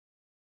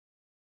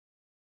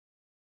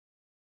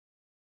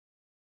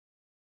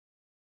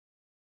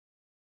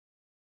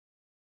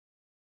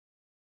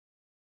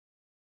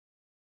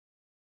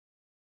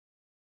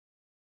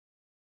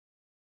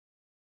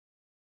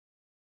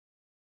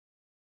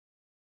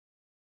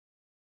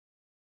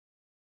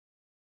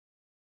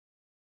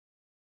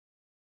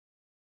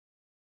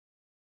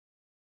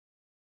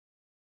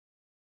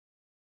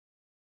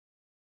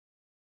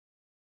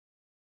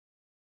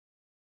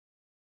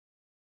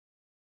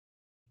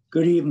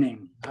Good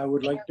evening. I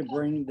would like to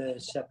bring the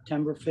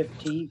September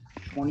 15th,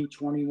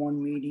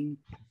 2021 meeting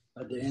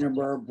of the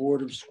Interboro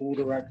Board of School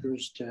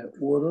Directors to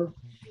order.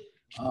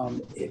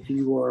 If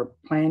you are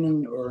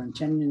planning or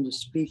intending to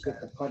speak at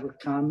the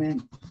public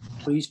comment,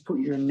 please put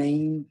your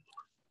name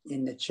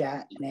in the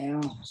chat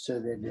now so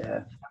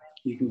that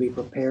you can be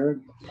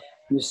prepared.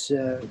 Ms.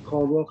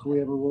 Caldwell, can we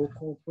have a roll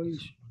call,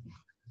 please?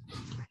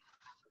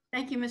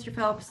 Thank you, Mr.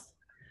 Phelps.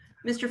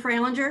 Mr.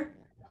 Freilinger?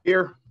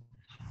 Here.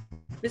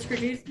 Ms.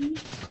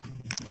 Krajewski?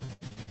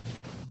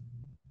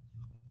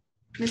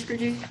 Ms.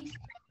 Krajewski?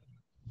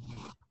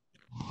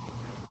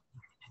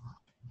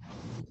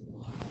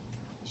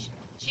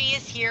 She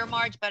is here,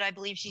 Marge, but I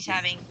believe she's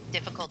having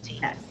difficulty.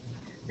 Yes.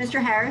 Mr.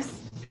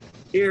 Harris?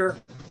 Here.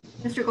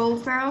 Mr.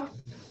 Goldsboro?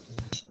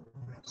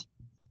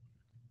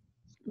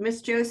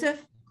 Ms.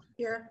 Joseph?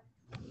 Here.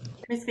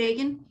 Ms.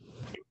 Fagan?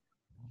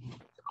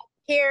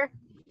 Here.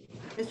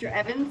 Mr.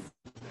 Evans?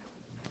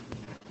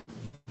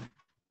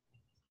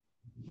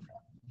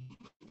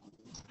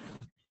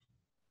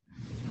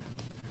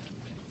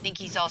 I think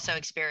he's also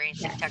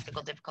experiencing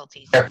technical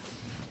difficulties. Here.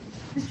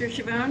 Mr.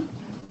 Chavone?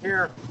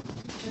 Here.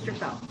 Mr.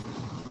 Phelps?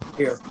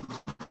 Here.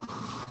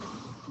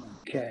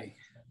 Okay.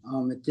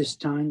 At this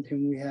time,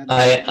 can we have?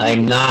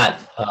 I'm not.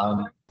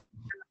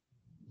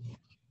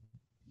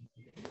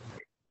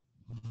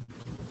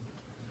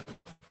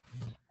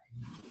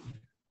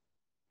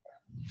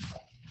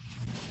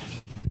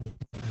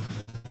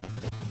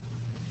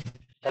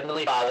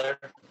 Heavenly Father,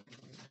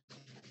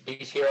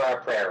 please hear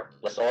our prayer.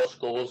 Bless all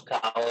schools,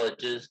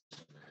 colleges,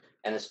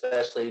 and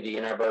especially the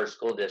Interboro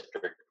School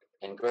District,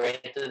 and grant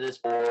to this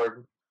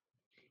board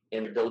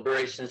in the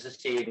deliberations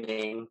this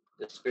evening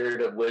the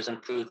spirit of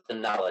wisdom, truth,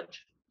 and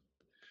knowledge.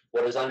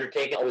 What is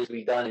undertaken always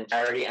be done in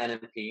charity and in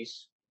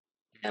peace,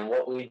 and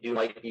what we do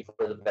might be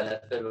for the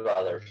benefit of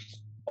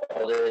others.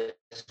 All this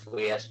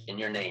we ask in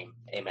your name.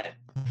 Amen.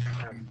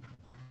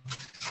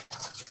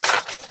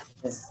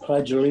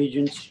 Pledge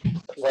allegiance.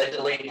 Pledge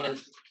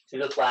allegiance to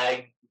the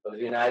flag of the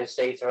United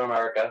States of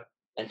America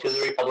and to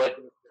the republic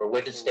for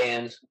which it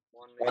stands,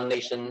 one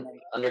nation,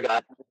 under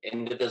God,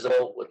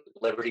 indivisible, with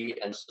liberty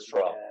and justice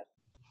for all.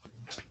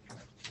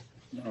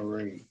 All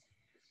right.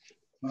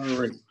 All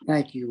right.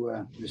 Thank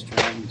you, Mr.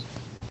 Evans.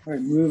 All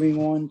right, moving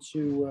on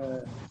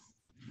to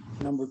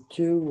number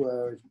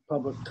 2,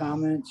 public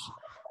comments.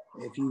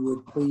 If you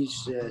would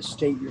please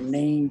state your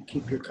name,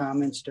 keep your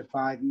comments to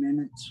 5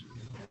 minutes.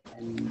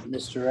 And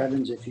Mr.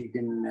 Evans, if you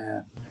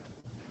can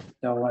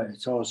tell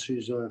us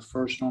who's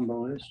first on the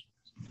list.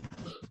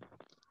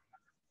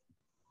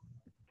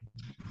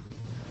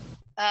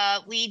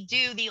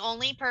 The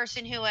only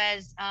person who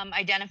has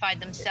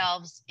identified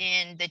themselves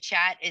in the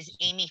chat is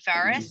Amy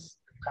Ferris.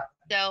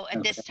 So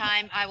at this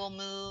time, I will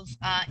move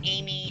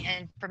Amy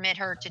and permit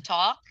her to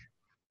talk.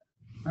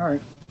 All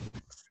right.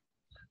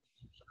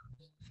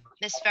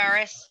 Ms.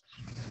 Ferris?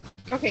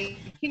 Okay,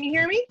 can you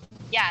hear me?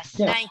 Yes,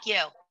 Yes. thank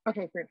you.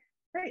 Okay, great.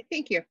 All right,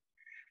 thank you.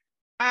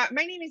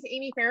 My name is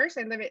Amy Ferris.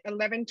 I live at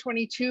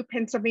 1122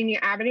 Pennsylvania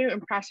Avenue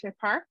in Prospect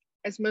Park.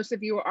 As most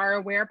of you are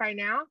aware by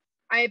now,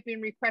 I have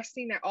been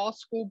requesting that all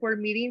school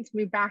board meetings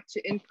move back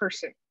to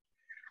in-person.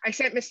 I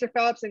sent Mr.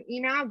 Phillips an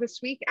email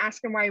this week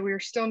asking why we are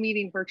still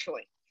meeting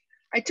virtually.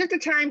 I took the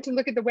time to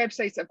look at the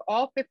websites of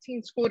all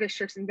 15 school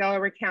districts in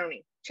Delaware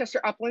County. Chester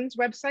Upland's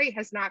website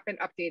has not been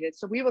updated,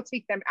 so we will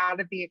take them out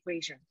of the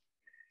equation.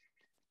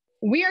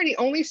 We are the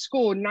only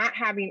school not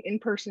having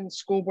in-person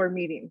school board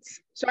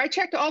meetings. So I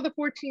checked all the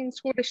 14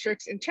 school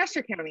districts in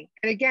Chester County,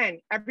 and again,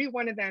 every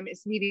one of them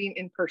is meeting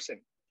in person.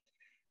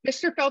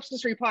 Mr.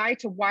 Phelps's reply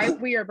to why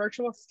we are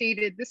virtual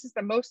stated, this is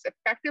the most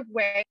effective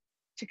way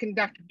to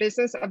conduct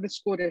business of the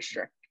school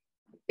district.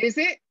 Is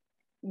it?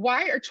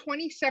 Why are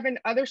 27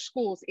 other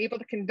schools able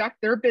to conduct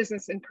their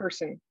business in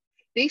person?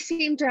 They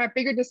seem to have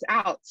figured this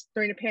out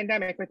during the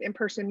pandemic with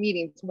in-person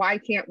meetings. Why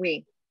can't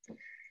we?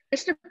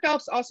 Mr.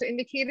 Phelps also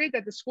indicated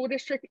that the school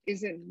district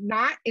is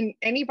not in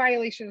any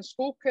violation of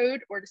school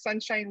code or the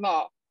Sunshine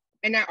Law,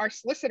 and that our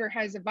solicitor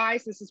has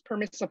advised this is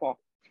permissible.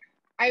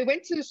 I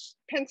went to the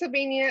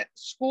Pennsylvania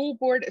School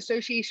Board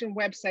Association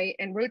website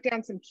and wrote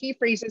down some key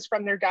phrases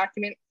from their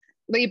document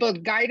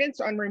labeled Guidance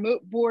on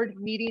Remote Board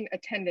Meeting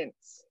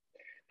Attendance.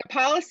 The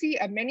policy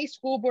of many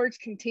school boards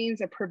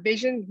contains a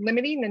provision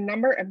limiting the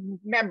number of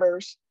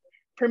members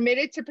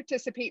permitted to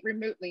participate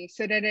remotely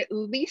so that at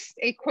least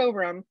a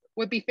quorum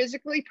would be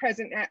physically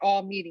present at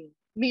all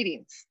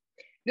meetings.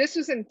 This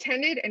was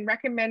intended and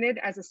recommended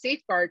as a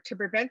safeguard to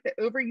prevent the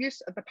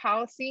overuse of the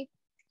policy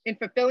in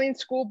fulfilling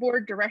school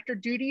board director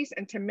duties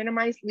and to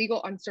minimize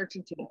legal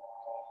uncertainty.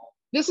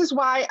 This is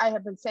why I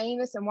have been saying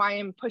this and why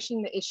I'm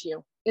pushing the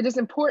issue. It is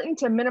important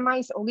to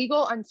minimize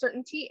legal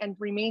uncertainty and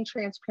remain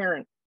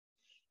transparent.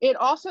 It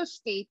also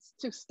states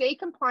to stay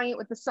compliant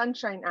with the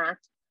Sunshine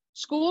Act,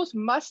 schools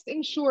must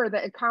ensure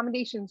that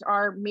accommodations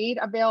are made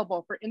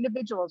available for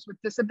individuals with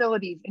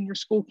disabilities in your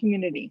school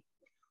community.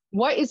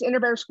 What is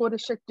Interboro School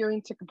District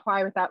doing to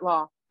comply with that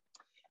law?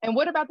 And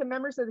what about the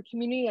members of the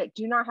community that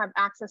do not have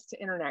access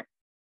to internet?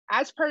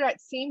 As per that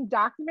same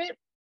document,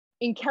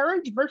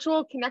 Encourage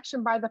virtual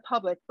connection by the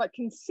public, but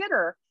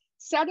consider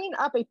setting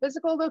up a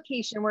physical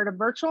location where the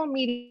virtual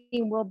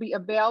meeting will be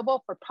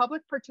available for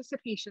public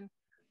participation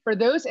for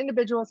those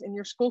individuals in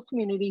your school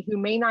community who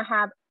may not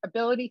have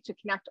ability to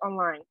connect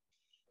online.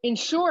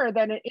 Ensure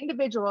that an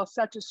individual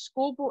such as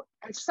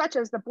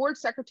the board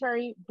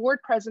secretary, board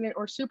president,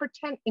 or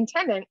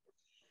superintendent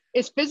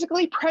is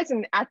physically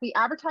present at the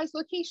advertised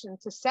location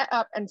to set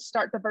up and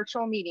start the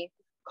virtual meeting,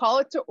 call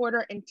it to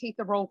order, and take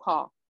the roll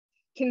call.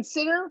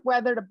 Consider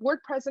whether the board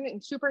president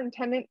and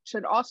superintendent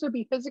should also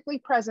be physically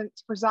present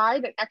to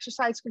preside and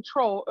exercise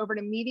control over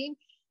the meeting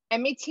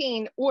and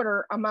maintain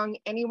order among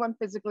anyone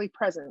physically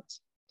present.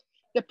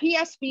 The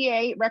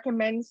PSBA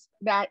recommends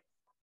that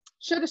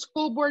should a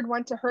school board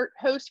want to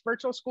host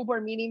virtual school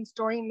board meetings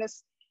during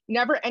this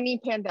never-ending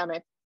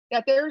pandemic,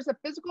 that there is a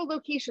physical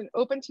location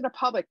open to the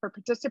public for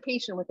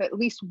participation with at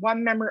least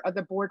one member of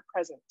the board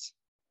present.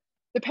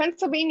 The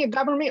Pennsylvania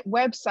government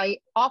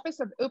website, Office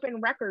of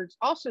Open Records,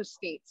 also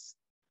states,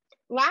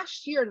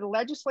 last year, the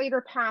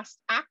legislature passed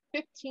Act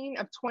 15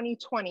 of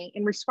 2020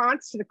 in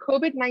response to the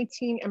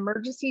COVID-19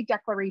 emergency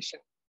declaration.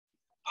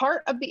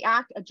 Part of the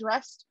act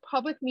addressed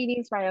public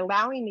meetings by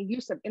allowing the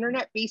use of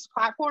internet-based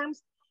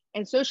platforms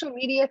and social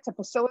media to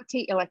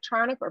facilitate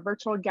electronic or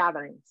virtual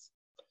gatherings.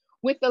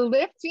 With the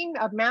lifting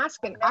of mask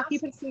and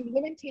occupancy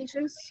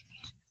limitations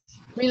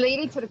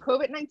related to the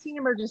COVID-19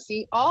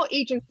 emergency, all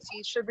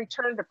agencies should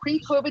return to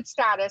pre-COVID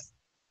status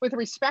with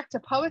respect to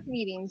public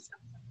meetings,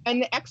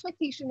 and the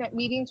expectation that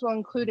meetings will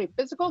include a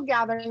physical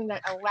gathering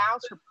that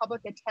allows for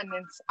public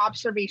attendance,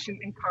 observation,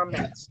 and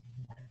comments.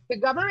 The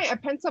government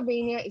of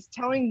Pennsylvania is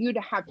telling you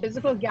to have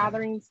physical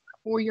gatherings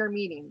for your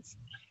meetings.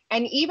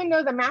 And even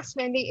though the mask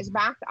mandate is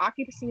back, the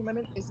occupancy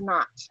limit is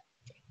not.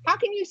 How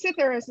can you sit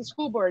there as a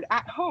school board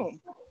at home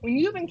when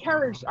you've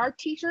encouraged our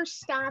teachers,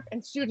 staff,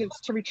 and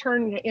students to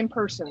return in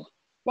person?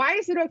 Why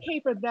is it okay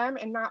for them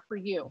and not for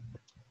you?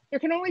 There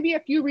can only be a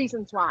few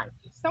reasons why.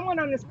 Someone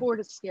on this board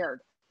is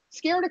scared.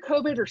 Scared of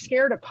COVID or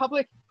scared of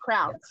public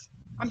crowds.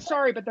 I'm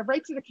sorry, but the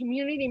rights of the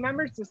community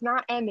members does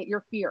not end at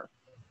your fear.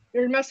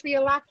 There must be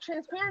a lack of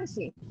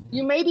transparency.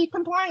 You may be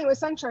complying with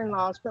sunshine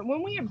laws, but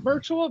when we have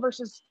virtual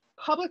versus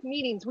public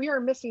meetings, we are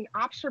missing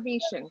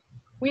observation.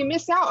 We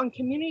miss out on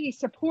community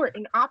support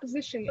and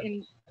opposition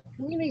in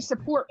community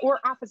support or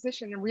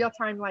opposition in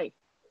real-time life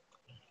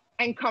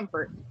and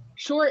comfort.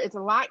 Sure, it's a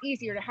lot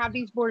easier to have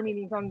these board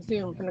meetings on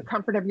Zoom from the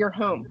comfort of your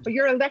home, but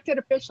you're elected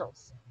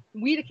officials.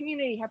 We, the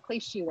community, have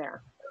placed you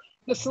there.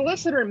 The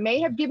solicitor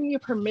may have given you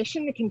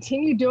permission to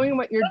continue doing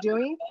what you're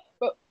doing,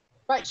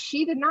 but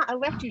she did not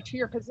elect you to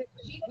your position.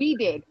 We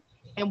did.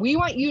 And we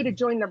want you to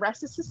join the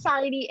rest of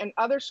society and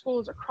other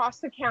schools across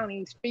the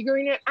counties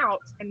figuring it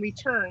out and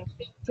return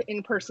to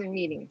in-person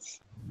meetings.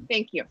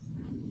 Thank you.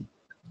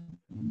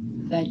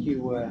 Thank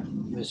you,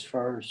 Ms.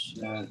 Ferris.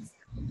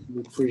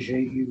 We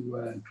appreciate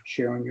you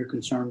sharing your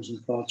concerns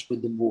and thoughts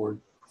with the board.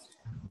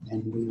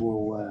 And we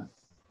will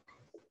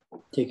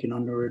take it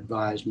under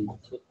advisement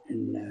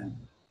and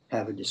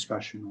have a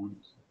discussion on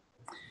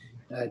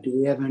it. Do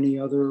we have any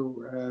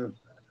other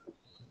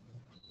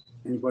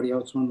anybody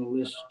else on the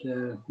list,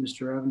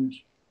 Mr.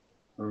 Evans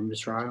or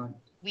Ms. Riley?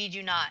 We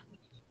do not.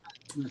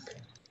 Okay.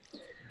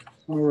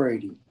 All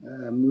righty.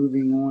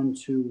 Moving on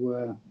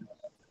to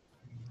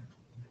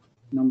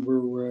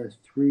number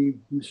 3,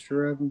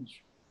 Mr. Evans.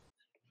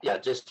 Yeah,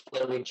 just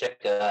let me check.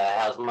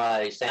 How's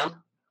my sound?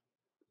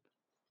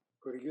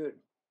 Pretty good.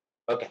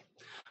 Okay.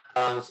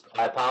 I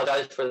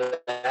apologize for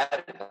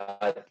that.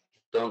 I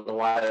don't know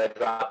why I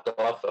dropped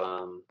off,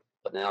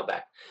 but now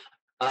back.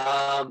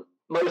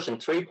 Motion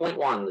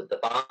 3.1, the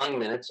following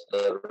minutes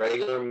of the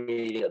regular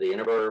meeting of the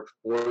Interboro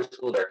Board of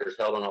School Directors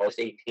held on August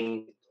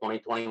 18,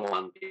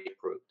 2021 be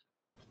approved.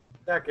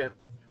 Second.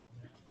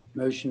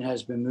 Motion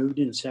has been moved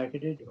and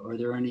seconded. Are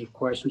there any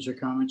questions or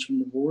comments from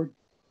the board?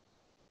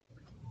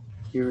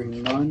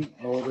 Hearing none,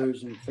 all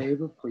those in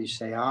favor, please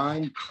say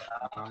aye.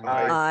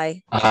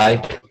 Aye.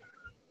 Aye.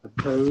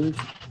 Opposed?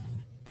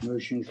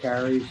 Motion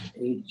carries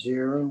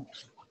 8-0.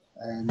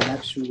 And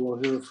next we will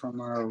hear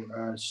from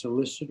our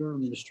solicitor,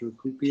 Mr.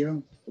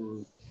 Cupio,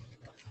 for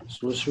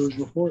solicitor's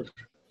report.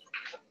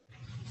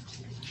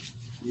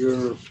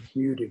 You're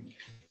muted.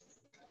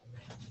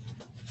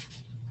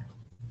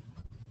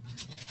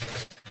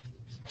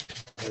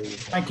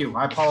 Thank you.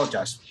 I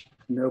apologize.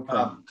 No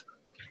problem.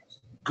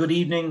 Good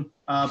evening,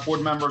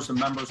 board members and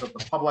members of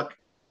the public.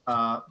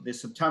 The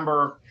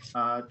September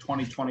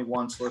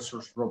 2021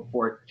 solicitor's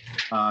report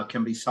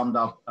can be summed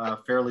up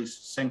fairly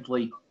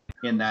succinctly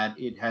in that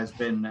it has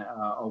been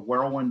a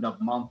whirlwind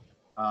month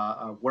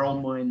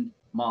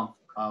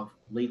of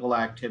legal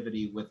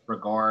activity with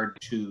regard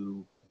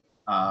to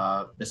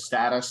the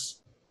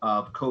status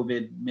of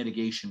COVID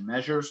mitigation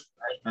measures.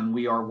 And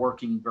we are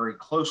working very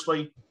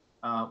closely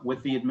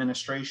with the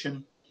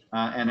administration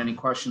and any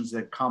questions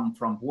that come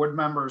from board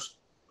members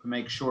to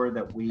make sure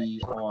that we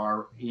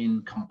are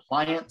in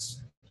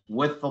compliance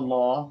with the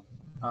law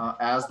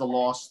as the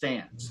law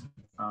stands.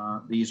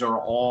 These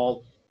are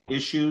all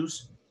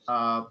issues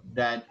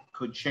that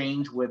could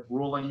change with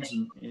rulings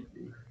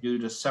due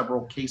to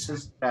several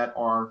cases that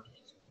are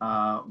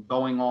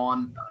going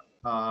on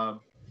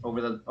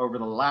over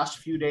the last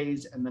few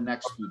days and the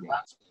next few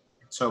days.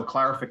 So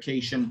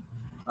clarification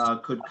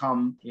could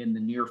come in the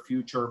near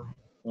future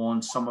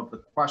on some of the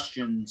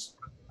questions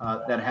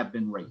that have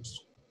been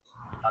raised.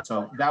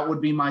 So that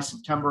would be my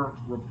September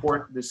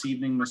report this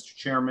evening, Mr.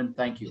 Chairman.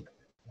 Thank you.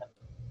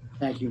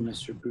 Thank you,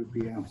 Mr.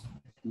 Pupio.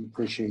 We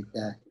appreciate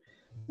that.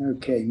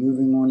 Okay,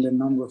 moving on to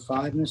number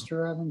 5,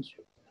 Mr. Evans.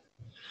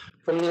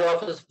 From the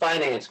Office of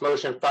Finance,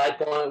 motion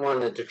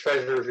 5.1 that the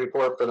Treasurer's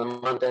report for the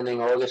month ending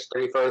August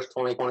 31st,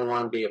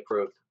 2021 be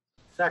approved.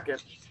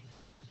 Second.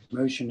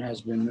 Motion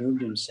has been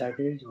moved and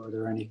seconded. Are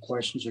there any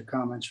questions or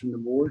comments from the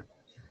board?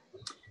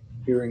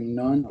 Hearing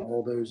none,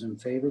 all those in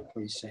favor,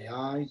 please say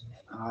aye.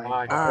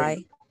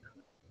 Aye.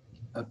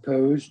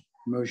 Opposed?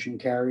 Motion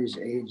carries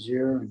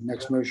 8-0.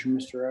 Next motion,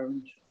 Mr.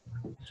 Evans.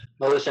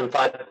 Motion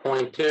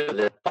 5.2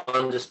 that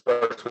fund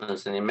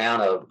disbursements in the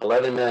amount of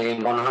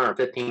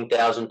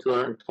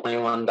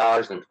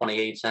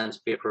 $11,115,221.28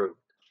 be approved.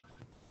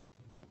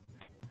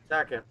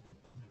 Second.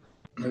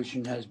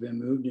 Motion has been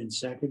moved and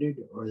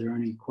seconded. Are there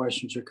any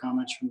questions or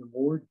comments from the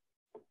board?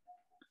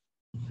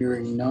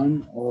 Hearing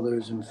none, all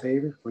those in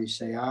favor, please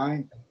say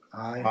aye.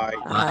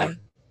 Aye.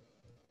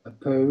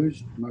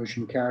 Opposed?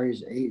 Motion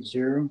carries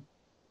 8-0.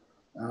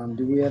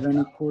 Do we have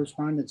any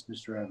correspondence,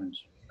 Mr.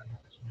 Evans?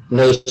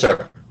 No,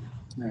 sir.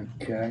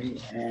 Okay,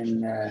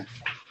 and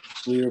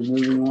we are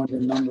moving on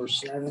to number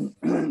 7.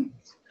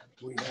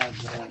 We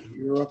have,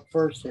 you're up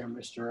first there,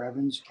 Mr.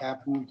 Evans,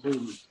 capital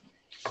improvement.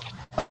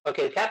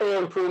 Okay, Capital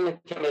Improvement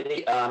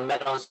Committee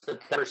met on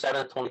September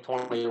 7th,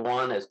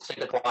 2021 at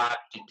 6 o'clock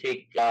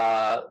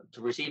to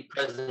receive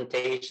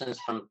presentations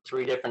from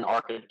 3 different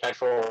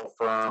architectural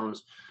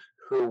firms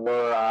who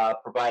were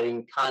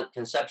providing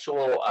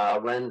conceptual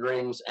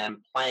renderings and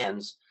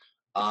plans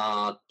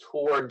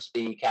towards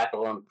the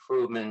capital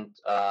improvement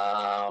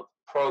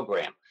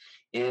program.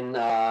 In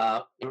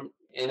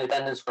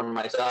attendance from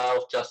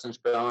myself, Justin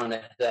Spohn,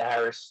 Ed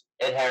Harris,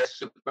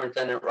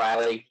 Superintendent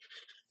Riley,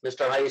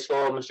 Mr. High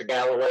School, Mr.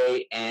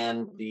 Galloway,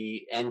 and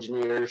the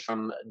engineers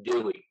from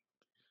Dewey.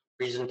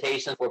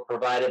 Presentations were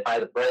provided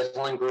by the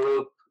Breslin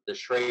Group, the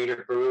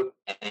Schrader Group,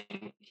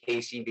 and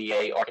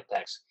KCBA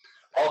Architects.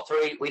 All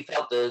 3, we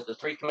felt the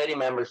 3 committee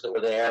members that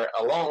were there,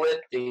 along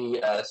with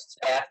the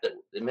staff, the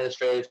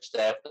administrative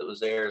staff that was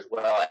there as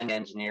well, and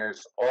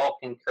engineers, all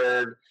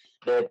concurred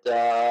that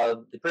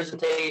the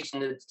presentation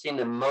that seemed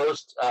to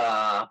most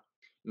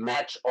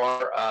match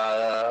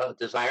our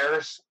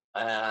desires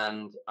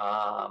and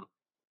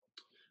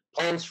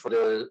plans for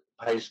the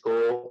high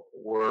school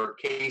were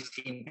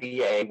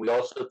KCBA. We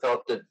also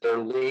felt that their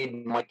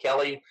lead, Mike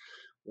Kelly,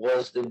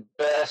 was the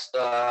best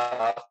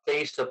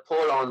face to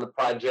put on the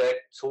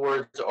project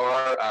towards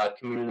our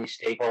community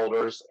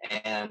stakeholders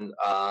and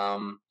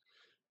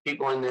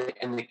people in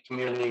the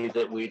community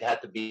that we'd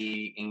have to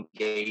be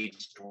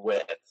engaged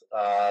with.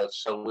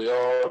 So we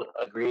all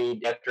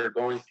agreed, after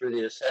going through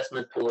the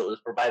assessment tool that was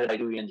provided by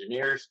Dewey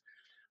Engineers,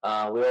 we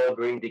all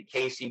agreed that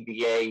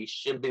KCBA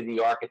should be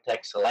the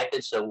architect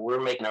selected. So we're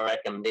making a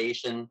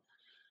recommendation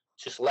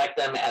to select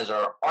them as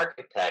our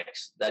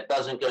architects. That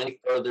doesn't go any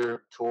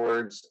further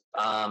towards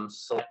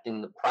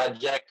selecting the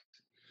project,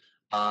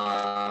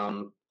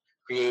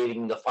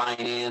 creating the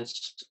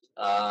finance,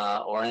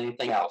 or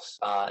anything else.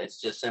 It's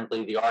just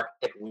simply the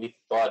architect we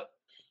thought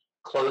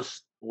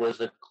was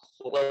the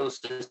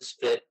closest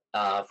fit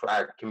for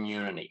our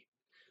community.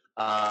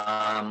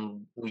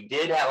 We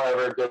did,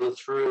 however, go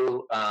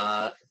through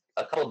a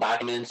couple of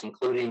documents,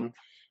 including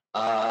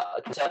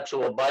a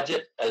conceptual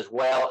budget, as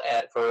well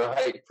as for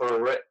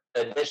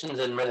additions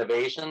and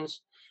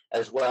renovations,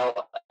 as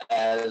well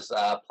as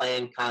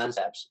planned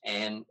concepts.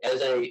 And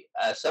as a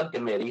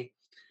subcommittee,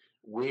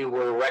 we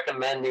were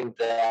recommending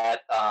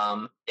that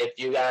if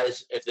the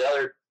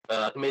other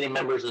committee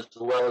members, as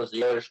well as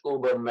the other school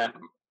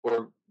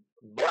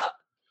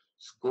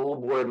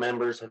board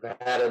members have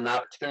had an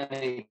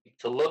opportunity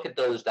to look at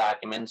those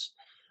documents,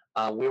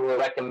 we were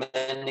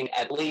recommending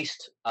at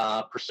least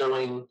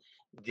pursuing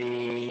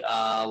the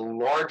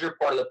larger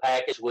part of the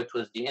package, which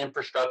was the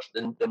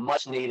infrastructure, the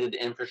much needed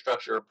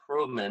infrastructure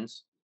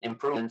improvements,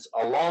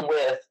 along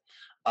with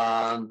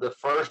the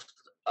first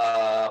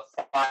 5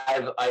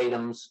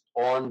 items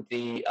on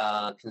the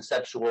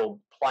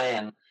conceptual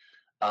plan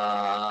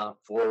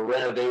for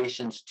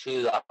renovations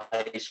to the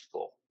high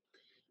school.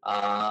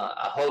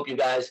 I hope you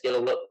guys get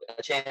a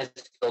chance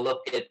to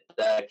look at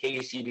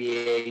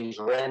KCBA's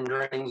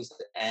renderings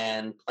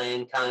and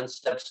plan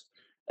concepts,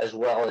 as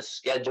well as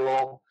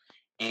schedule,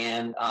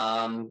 and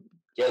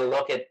get a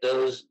look at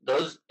those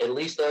at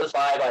least those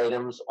 5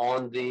 items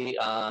on the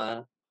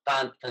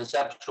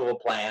conceptual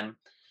plan,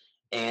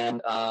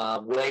 and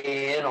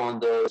weigh in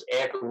on those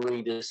after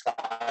we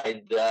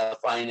decide the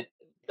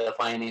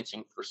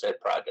financing for said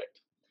project.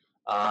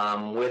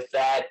 With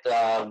that,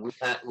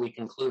 we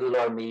concluded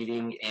our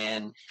meeting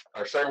and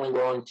are certainly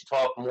willing to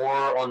talk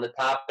more on the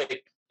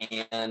topic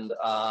and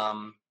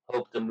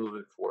hope to move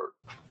it forward.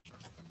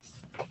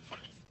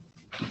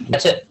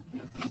 That's it.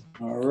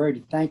 All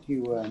righty, thank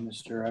you,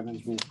 Mr.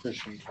 Evans, we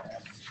appreciate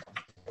that.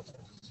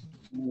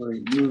 All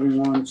right, moving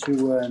on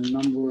to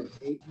number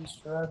 8,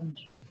 Mr.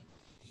 Evans.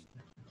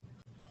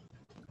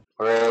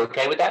 We're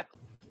okay with that?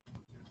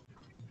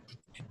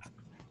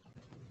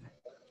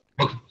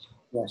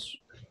 Yes.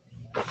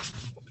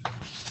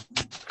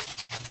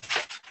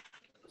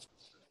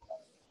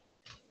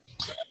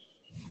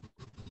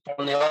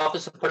 From the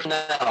Office of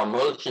Personnel,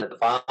 motion that the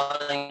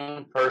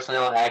following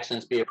personnel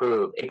actions be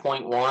approved: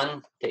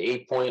 8.1 to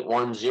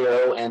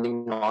 8.10,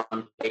 ending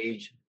on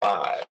page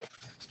 5.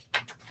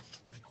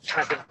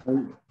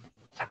 Second.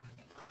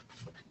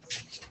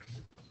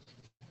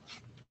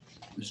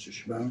 Mr.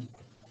 Chabon,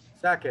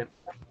 Second.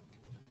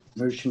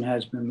 motion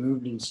has been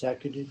moved and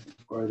seconded.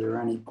 Are there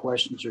any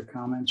questions or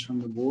comments from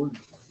the board?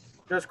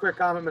 Just quick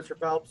comment, Mr.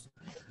 Phelps.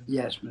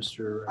 Yes,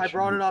 Mr. I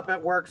brought it up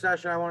at work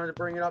session. I wanted to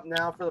bring it up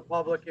now for the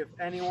public. If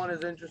anyone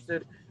is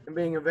interested in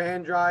being a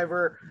van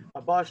driver,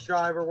 a bus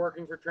driver,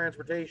 working for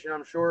transportation,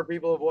 I'm sure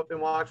people have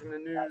been watching the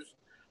news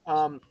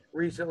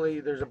recently.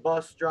 There's a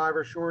bus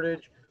driver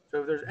shortage.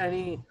 So if there's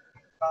any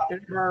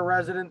Interboro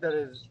resident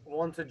that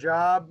wants a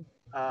job,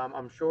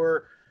 I'm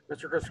sure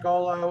Mr.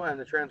 Criscolo and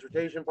the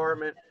transportation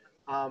department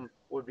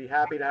would be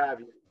happy to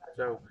have you.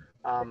 So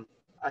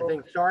I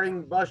think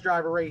starting bus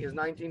driver rate is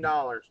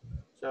 $19.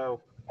 So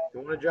if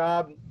you want a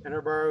job,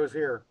 Interboro is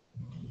here.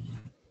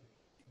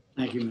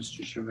 Thank you,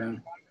 Mr.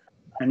 Chabon.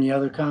 Any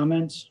other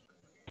comments?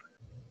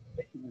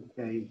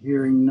 Okay,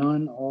 hearing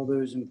none. All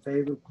those in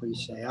favor,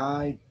 please say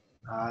aye.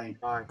 Aye.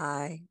 Aye.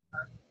 Aye.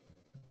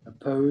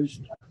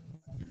 Opposed?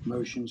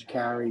 Motion's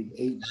carried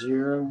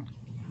 8-0.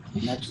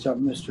 Next up,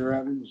 Mr.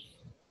 Evans.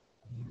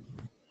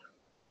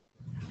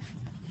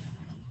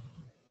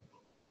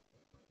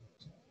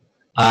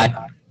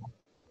 Aye.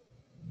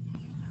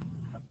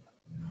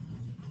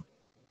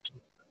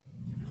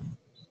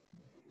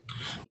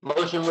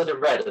 Motion with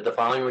regret that the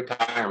following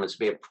retirements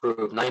be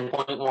approved: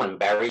 9.1,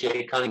 Barry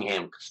J.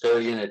 Cunningham,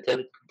 custodian at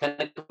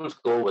Technical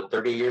School with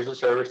 30 years of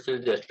service to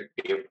the district,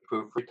 be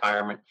approved for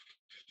retirement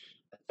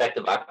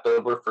effective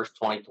October 1st,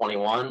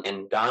 2021,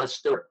 and Donna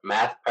Stewart,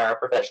 math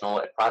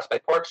paraprofessional at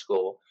Prospect Park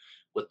School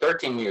with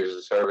 13 years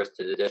of service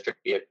to the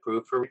district, be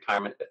approved for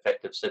retirement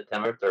effective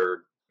September 3rd,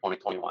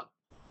 2021.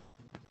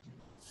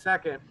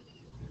 Second.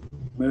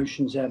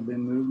 Motions have been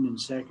moved and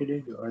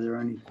seconded. Are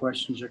there any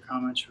questions or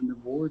comments from the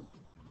board?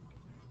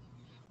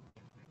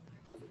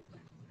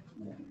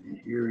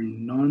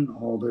 Hearing none.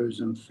 All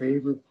those in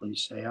favor,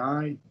 please say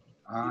aye.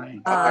 Aye.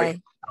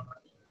 Aye.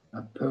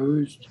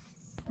 Opposed?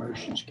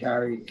 Motion's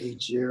carried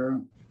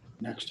 8-0.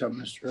 Next up,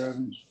 Mr.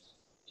 Evans.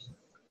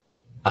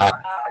 Aye.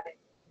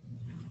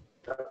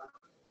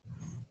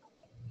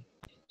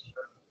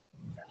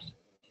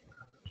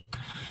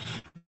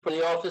 For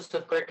the Office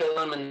of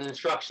Curriculum and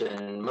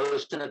Instruction,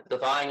 motion that the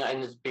following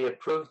items be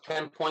approved: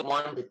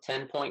 10.1 to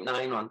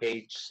 10.9 on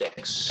page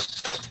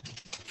 6.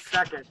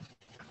 Second.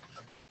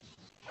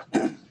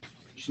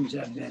 Motions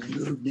have been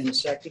moved and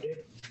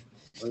seconded.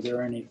 Are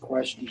there any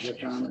questions or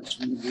comments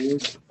from the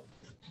board?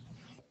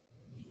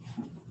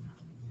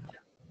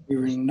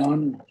 Hearing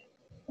none.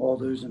 All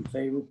those in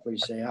favor,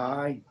 please say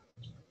aye.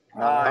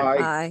 Aye.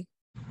 Aye.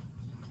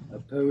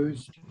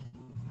 Opposed?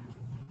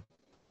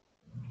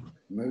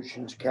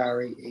 Motion's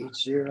carry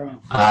 8-0.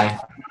 Aye.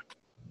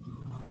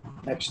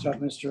 Next up,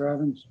 Mr.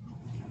 Evans.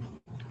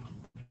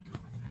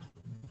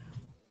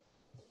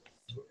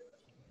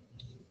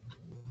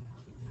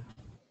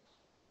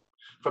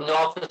 From the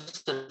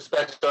Office of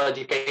Special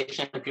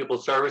Education and Pupil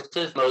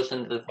Services,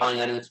 motion that the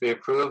following items be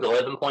approved: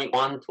 11.1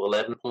 to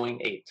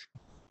 11.8.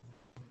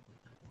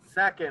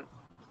 Second.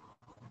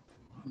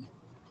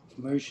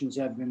 Motions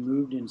have been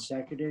moved and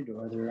seconded.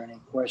 Are there any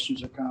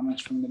questions or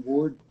comments from the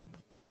board?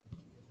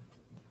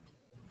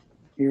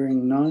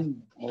 Hearing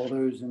none. All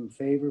those in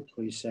favor,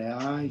 please say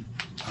aye.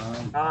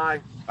 Aye.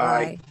 Aye.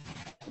 Aye.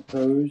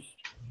 Opposed?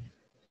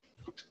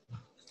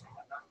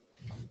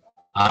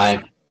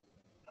 Aye.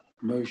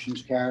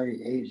 Motion's carry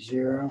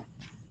 8-0.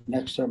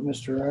 Next up,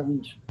 Mr.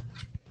 Evans.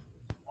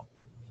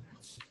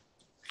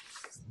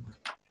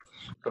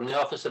 From the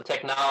Office of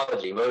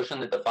Technology,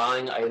 motion that the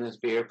following items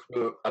be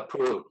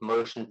approved: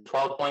 motion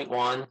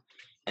 12.1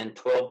 and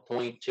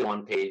 12.2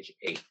 on page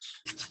 8.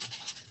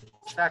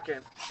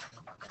 Second.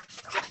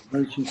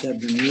 Motions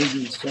have been moved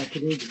and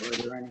seconded. Are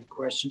there any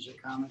questions or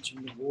comments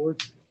from the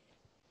board?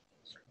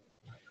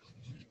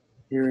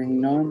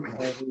 Hearing none. All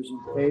those in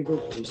favor,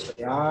 please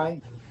say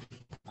aye.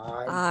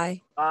 Aye.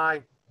 Aye.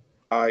 Aye.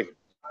 Aye.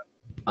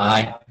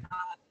 Aye.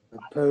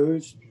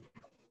 Opposed?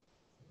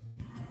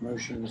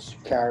 Motion's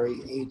carry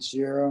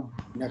 8-0.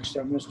 Next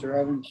up, Mr.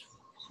 Evans.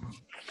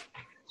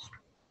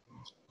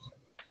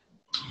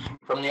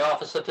 From the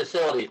Office of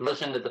Facilities,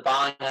 motion that the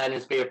following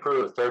items be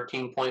approved: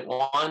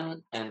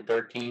 13.1 and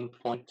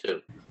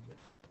 13.2.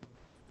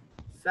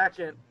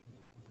 Second.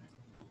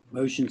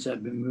 Motions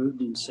have been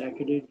moved and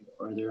seconded.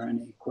 Are there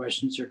any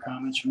questions or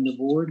comments from the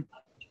board?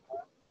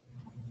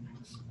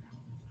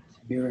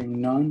 Hearing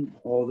none.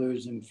 All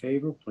those in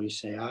favor, please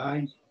say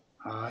aye.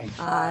 Aye.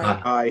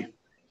 Aye. Aye.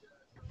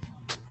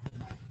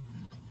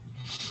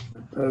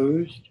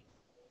 Opposed?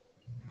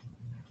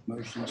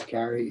 Motion's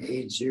carried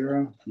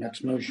 8-0.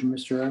 Next motion,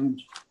 Mr.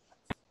 Evans.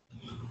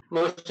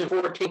 Motion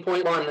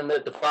 14.1, and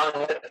that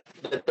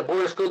the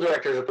Board of School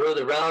Directors approve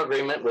the rental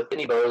agreement with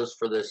Interboro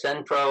for the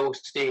Centro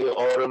C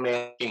auto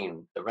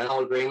machine. The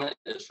rental agreement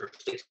is for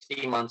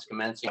 60 months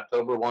commencing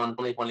October 1,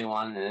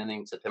 2021 and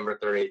ending September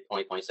 30,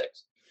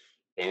 2026.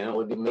 Payment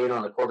would be made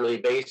on a quarterly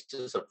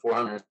basis of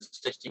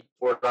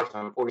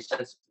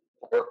 $464.40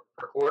 per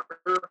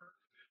quarter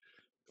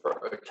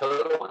for a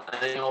total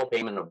annual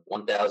payment of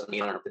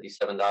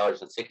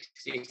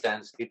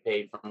 $1,857.60 to be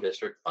paid from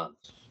district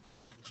funds.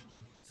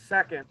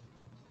 Second.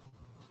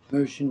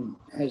 Motion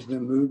has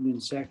been moved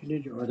and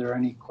seconded. Are there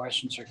any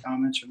questions or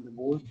comments from the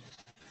board?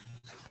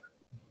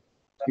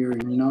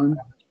 Hearing none.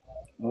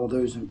 All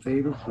those in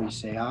favor, please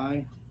say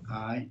aye.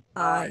 Aye.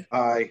 Aye.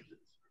 Aye.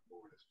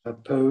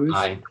 Opposed?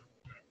 Aye.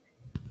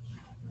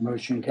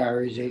 Motion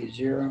carries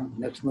 8-0.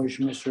 Next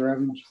motion, Mr.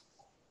 Evans.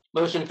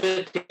 Motion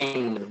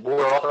 15, the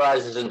board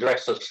authorizes and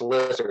directs the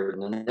solicitor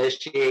to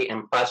initiate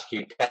and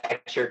prosecute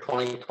tax year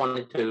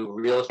 2022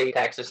 real estate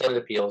tax assessment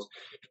appeals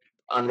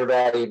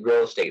undervalued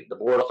real estate. The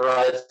board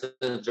authorizes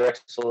and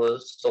directs the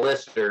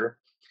solicitor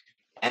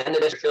and the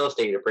district real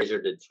estate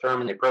appraiser to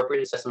determine the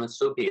appropriate assessments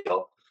to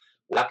appeal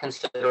without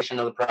consideration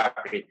of the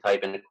property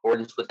type in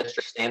accordance with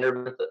district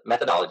standard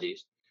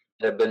methodologies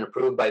that have been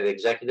approved by the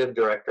executive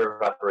director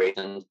of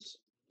operations,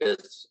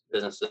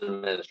 business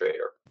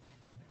administrator.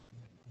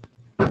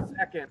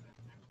 Second.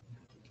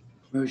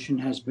 Motion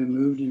has been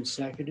moved and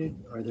seconded.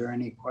 Are there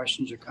any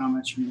questions or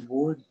comments from the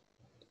board?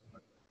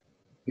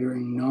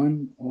 Hearing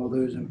none. All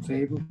those in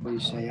favor,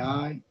 please say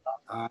aye.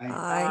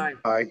 Aye.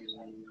 Aye.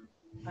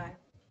 Aye.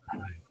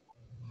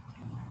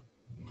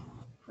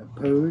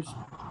 Opposed?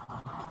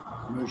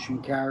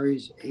 Motion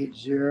carries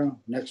 8-0.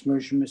 Next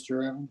motion,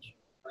 Mr. Evans.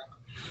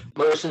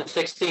 Motion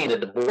 16,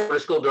 that the board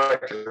of school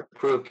directors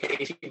approve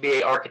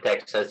KCBA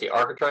Architects as the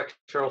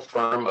architectural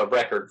firm of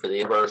record for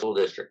the Interboro School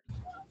District.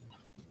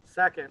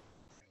 Second.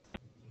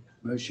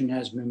 Motion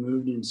has been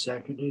moved and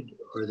seconded.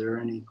 Are there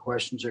any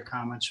questions or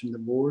comments from the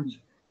board?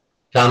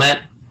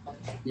 Comment?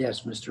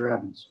 Yes, Mr.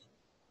 Evans.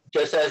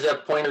 Just as a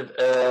point of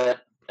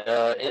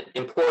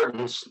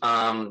importance,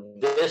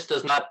 this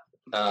does not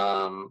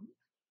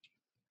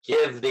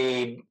give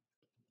the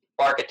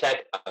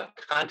architect a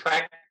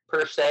contract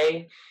per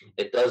se.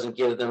 It doesn't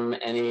give them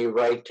any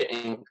right to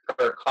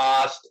incur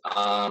cost.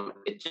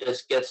 It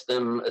just gets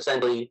them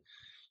essentially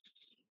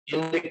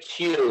in the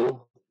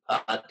queue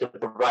to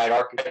provide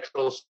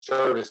architectural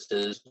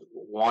services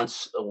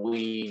once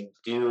we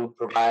do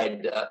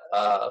provide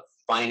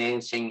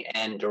financing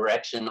and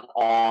direction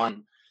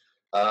on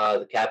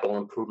the capital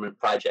improvement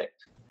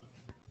project.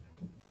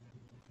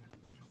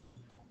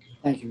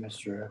 Thank you,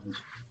 Mr. Evans.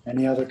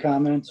 Any other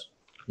comments?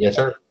 Yes,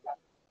 sir.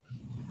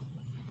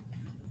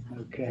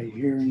 Okay,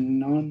 hearing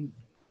none.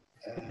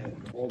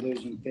 All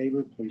those in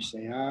favor, please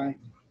say aye.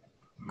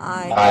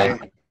 Aye.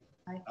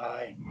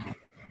 Aye.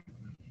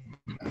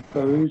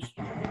 Opposed?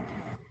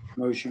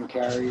 Motion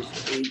carries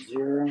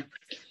 8-0.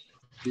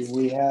 Do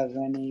we have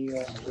any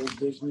old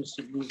business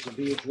that needs to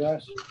be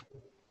addressed?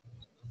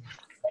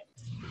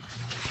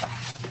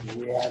 Do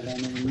we have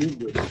any new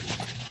business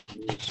that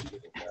needs to be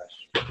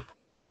addressed?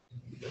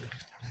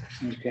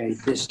 Okay,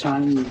 at this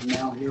time, we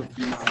now hear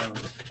from our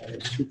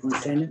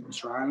superintendent,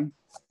 Ms. Riley.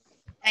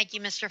 Thank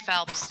you, Mr.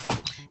 Phelps.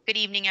 Good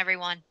evening,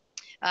 everyone.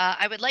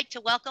 I would like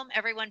to welcome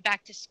everyone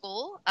back to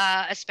school,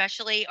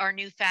 especially our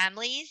new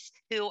families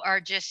who are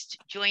just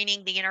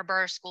joining the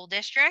Interboro School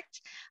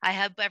District. I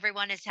hope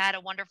everyone has had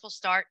a wonderful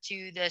start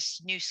to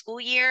this new school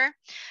year.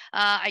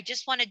 I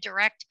just want to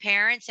direct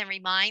parents and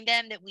remind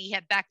them that we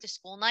have back to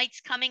school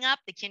nights coming up.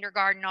 The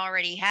kindergarten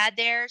already had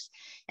theirs,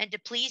 and to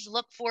please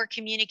look for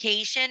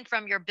communication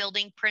from your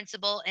building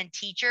principal and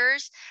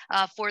teachers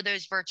for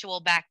those virtual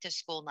back to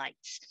school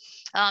nights.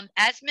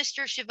 As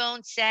Mr.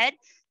 Chavone said,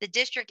 the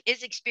district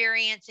is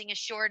experiencing a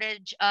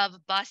shortage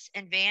of bus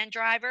and van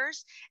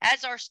drivers,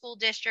 as are school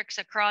districts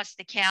across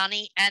the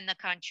county and the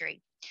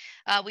country.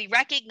 We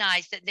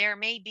recognize that there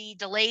may be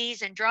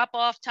delays in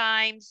drop-off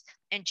times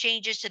and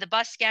changes to the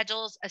bus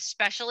schedules,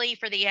 especially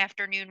for the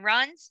afternoon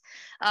runs.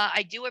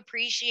 I do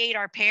appreciate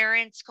our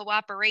parents'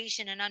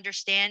 cooperation and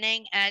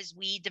understanding as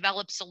we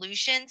develop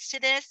solutions to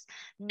this,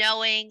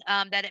 knowing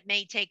that it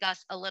may take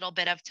us a little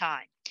bit of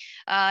time.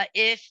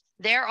 If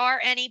there are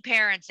any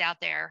parents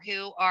out there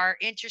who are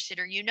interested,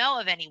 or you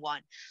know of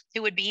anyone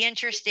who would be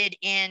interested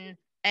in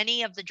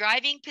any of the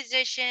driving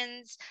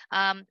positions,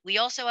 we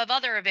also have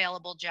other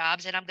available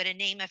jobs, and I'm going to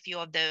name a few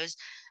of those.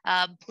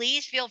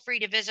 Please feel free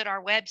to visit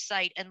our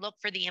website and look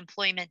for the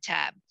employment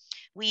tab.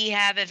 We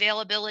have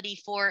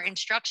availability for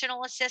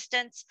instructional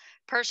assistants,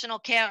 personal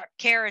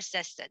care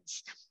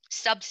assistants,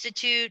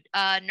 substitute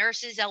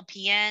nurses,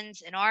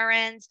 LPNs, and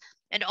RNs,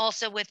 and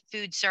also with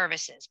food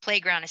services,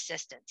 playground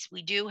assistants.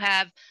 We do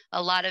have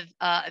a lot of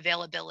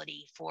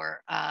availability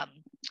for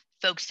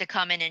folks to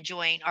come in and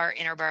join our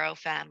Interboro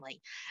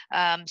family.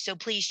 So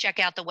please check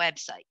out the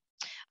website.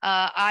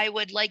 I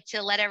would like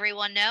to let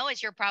everyone know,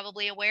 as you're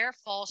probably aware,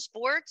 fall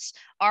sports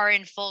are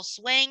in full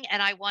swing,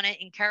 and I want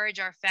to encourage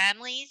our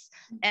families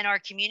and our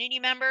community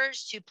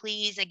members to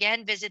please,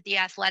 again, visit the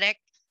athletic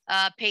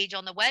page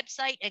on the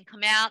website and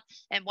come out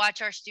and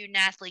watch our student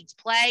athletes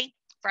play.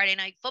 Friday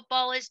night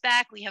football is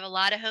back. We have a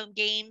lot of home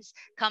games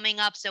coming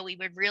up, so we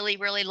would really,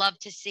 really love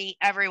to see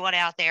everyone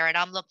out there, and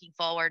I'm looking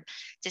forward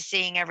to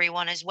seeing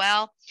everyone as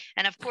well.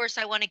 And of course,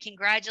 I want to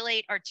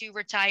congratulate our two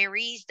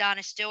retirees,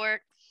 Donna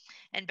Stewart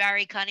and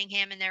Barry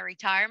Cunningham, in their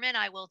retirement.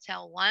 I will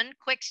tell one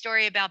quick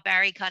story about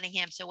Barry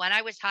Cunningham. So when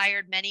I was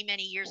hired many,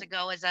 many years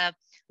ago as a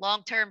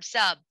long-term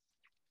sub,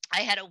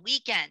 I had a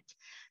weekend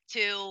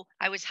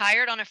I was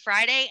hired on a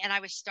Friday and I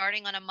was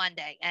starting on a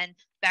Monday. And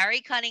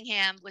Barry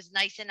Cunningham was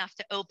nice enough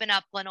to open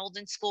up Glen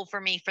Olden School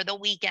for me for the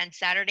weekend,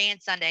 Saturday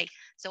and Sunday,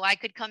 so I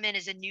could come in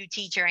as a new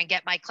teacher and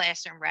get my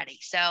classroom ready.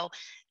 So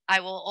I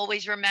will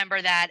always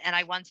remember that. And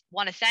I want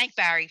to thank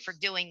Barry for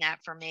doing that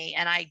for me.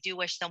 And I do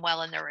wish them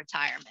well in their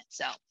retirement.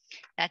 So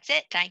that's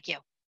it. Thank you.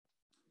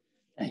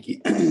 Thank you.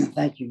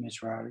 Thank you,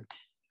 Ms. Rowley.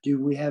 Do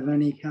we have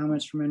any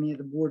comments from any of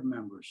the board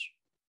members?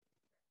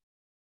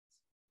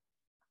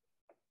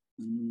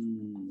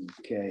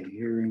 Okay,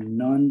 hearing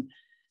none.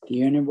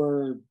 The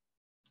Interboro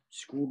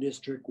School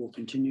District will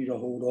continue to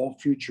hold all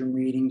future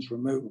meetings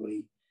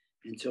remotely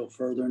until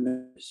further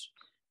notice.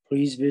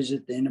 Please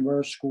visit the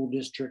Interboro School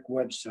District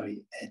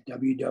website at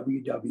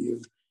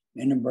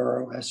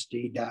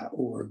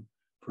www.interboro.sd.org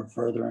for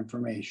further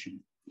information.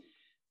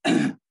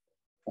 On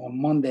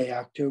Monday,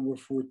 October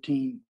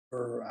 14th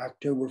or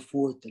October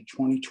 4th of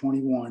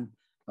 2021,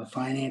 a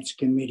Finance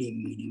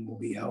Committee meeting will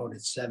be held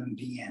at 7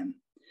 p.m.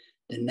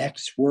 The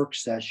next work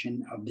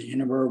session of the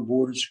Interboro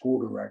Board of School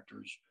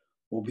Directors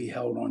will be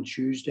held on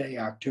Tuesday,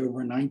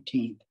 October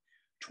 19th,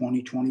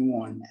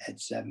 2021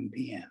 at 7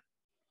 p.m.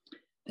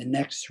 The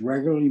next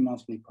regularly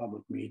monthly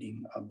public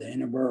meeting of the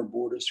Interboro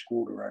Board of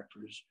School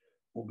Directors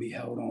will be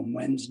held on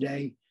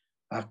Wednesday,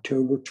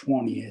 October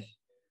 20th,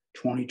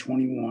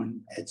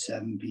 2021 at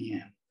 7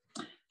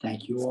 p.m.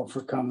 Thank you all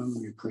for coming.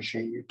 We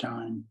appreciate your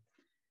time.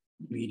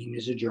 Meeting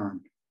is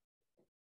adjourned.